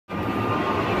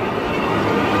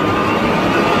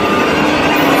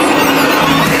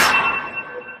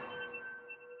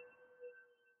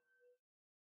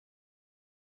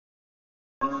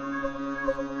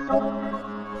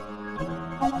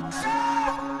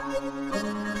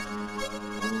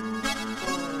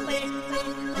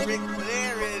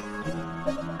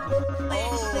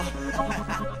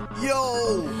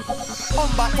On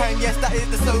back time, yes, that is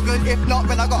the slogan. If not,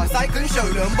 then I got a sight and show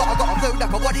them. But I got a flow that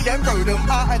can body them, throw them.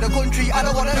 Out of the country, I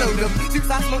don't wanna know them. Suits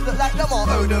I smoke look like them or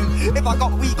owe them. If I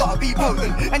got we gotta be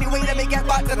potent. Anyway, let me get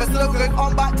back to the slogan.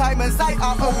 On back time and sight,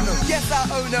 I own them. Yes, I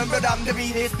own them, but I'm the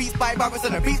realest. Beats by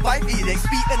Barrison and beats by Felix.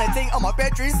 Speaking a thing on my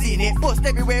bedroom, seen it. Bust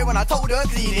everywhere when I told her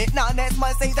clean it. Now next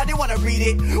man say that they wanna read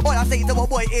it. All I say to my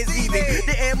boy is leave it.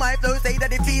 They hear my flow, say that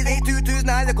they feel it.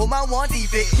 229, they call man one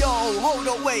deep it. Yo, hold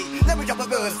on, wait, let me drop a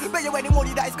verse. Bet you any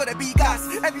money that it's gonna be gas.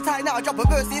 Every time that I drop a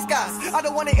verse, it's gas. I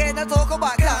don't wanna hear them talk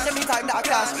about clash. Every time that I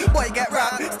clash, boy get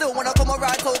rap. Still wanna come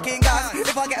around talking gas.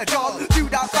 If I get a job, do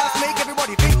that fast. Make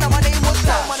everybody think that my name was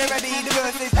Tash. Man already, the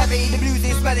verse is heavy, the blues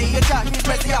is smelly, the track is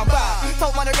messy, I'm bad.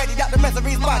 Told man already that the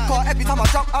misery's bad. Cause every time I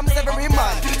drop, I'm severing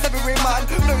man. Severing man,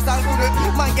 flow sounds good.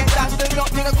 Man get dashed and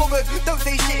knocked in a cupboard. Don't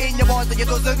say shit in your bars that you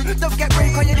doesn't. Don't get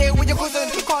break on your day with your cousin.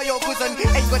 Call your cousin,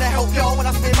 ain't gonna help y'all when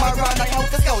I spin my round like help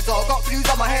the skelter. Got blues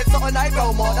on my head, something I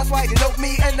felt more. That's why they love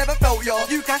me and never felt y'all.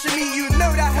 You cashing me, you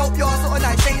know that help y'all. Something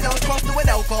I say that was crossed to an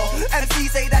alcohol. MC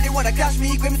say that they wanna cash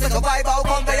me, Grim took a vibe, I'll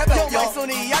convey a belt y'all. Yo, my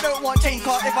sonny, I don't want change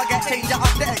car. If I get change, I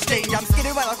have to exchange. I'm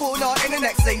skidding around a corner in the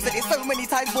next lane. Said it so many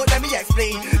times, but let me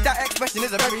explain. That expression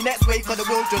is the very next wave, cause the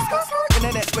world just in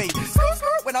the next wave.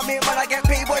 When I'm in, when I get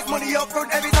paid, boys, money up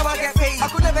front every time I get paid. I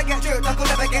could never get jerked, I could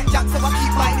never get jacked, so I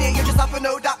keep my name. You just have to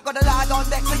know that. Got a lad on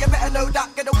deck, so you better know that.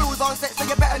 Get the rules on set, so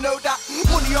you better know that.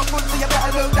 Money up front, so you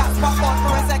better know that. Spot on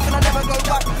for a second, I never go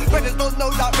back. Brothers don't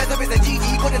know that. Better is a GG,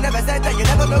 could've never said that. You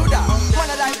never know that. When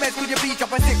I like mess, could you please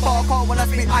drop a sick bar? Call when I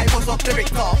spit, I was off the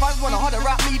Riddla. Fans wanna holler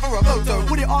at me for a photo.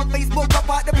 Put it on Facebook, up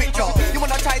out the picture. You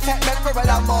wanna try tech mess for a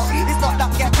landmark? It's not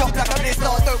that get chopped like a blister.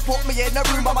 Don't put me in a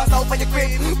room by myself for your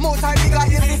crib. More time big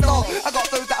like your sister. I got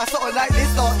those that are something like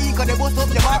this though. Ego they bust up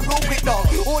your mic real quick though.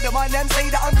 All the man them say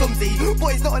that I'm clumsy.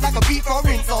 Boy, it's nothing like a beat from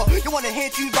Rinser. You wanna hear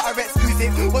tunes that are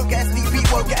exclusive. Won't get a sneak peek,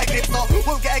 won't get a glimpse though.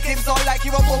 Won't get a glimpse though like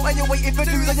you're a boat and you're waiting for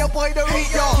news and your boy don't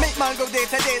hate y'all. Make man go day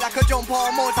to day like a jumper.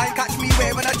 More time catch me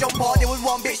where when I jump on. There was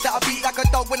one bitch that I beat like a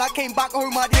dog when I came back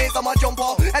home. My days on my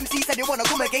jumper. MC said they wanna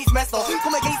come against Messer.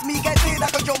 Come against me, get paid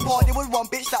like a jumper. There was one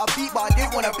bitch that I beat but I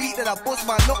didn't wanna beat. Then I bust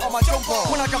my nut on my jumper.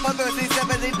 When I drop a verse in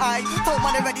 7 in I told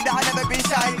man already that I never been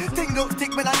shy. Ting looks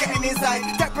tick when I'm getting inside.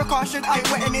 Take precaution, I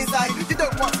ain't wetting inside. You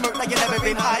don't want smoke like you never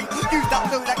been high. Use that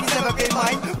flow like it's never been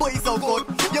mine. Boy, it's so good.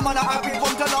 Your man are happy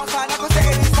from to last time. I could say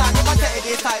it this time. If I say it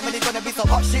this time, and it's gonna be some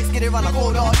hot shit. Skid around the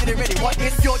corner, didn't really want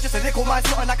this. You're just a little man,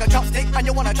 something like a chopstick. And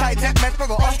you wanna try tech men for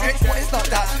an ostrich. But it's not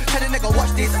that. Tell a nigga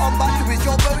watch this. I'm back to his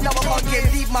job, now I'm on game.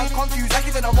 Leave man confused like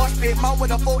he's in a mosh pit. Man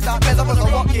with a thought that Bezza was a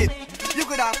rocket. You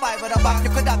could have 5 at the back, you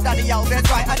could have Daddy out there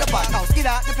right at the back. Now skid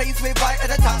out the place with right at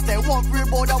the top. Say one through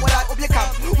board, I will light up your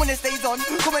camp. When it stays on,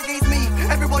 come against me.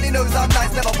 Everybody knows I'm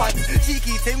nice, never pants.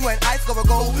 Cheeky thing when I score a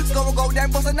goal,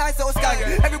 then bust a nice little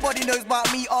skag. Everybody knows about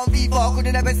me on FIFA.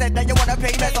 Could've never said that you wanna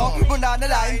play Mezza. Run down the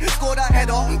line, score that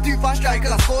header. Too fast strike,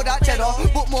 cause I score that cheddar.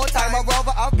 But more time, I'd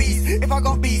rather have beats. If I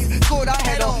got beats, score that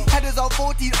header. Headers on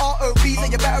 14 ROBs,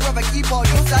 and you better have a keeper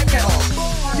just like cheddar.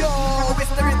 Yo, it's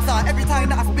the Riddla. Every time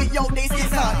that I spit, yo, they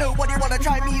skits out. Nobody wanna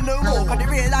try me no more. Cause they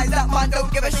realise that man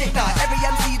don't give a shit now. Every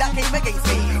MC that came against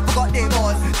me forgot their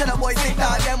bars. Tell them boys sit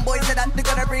down. Them boys said that they're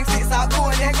gonna bring six out. Go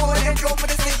on then, drop for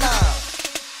the stick now.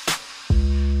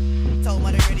 Told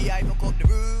man already I fuck up the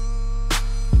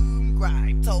room.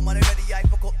 Grime. Told man already I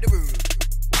fuck up the room.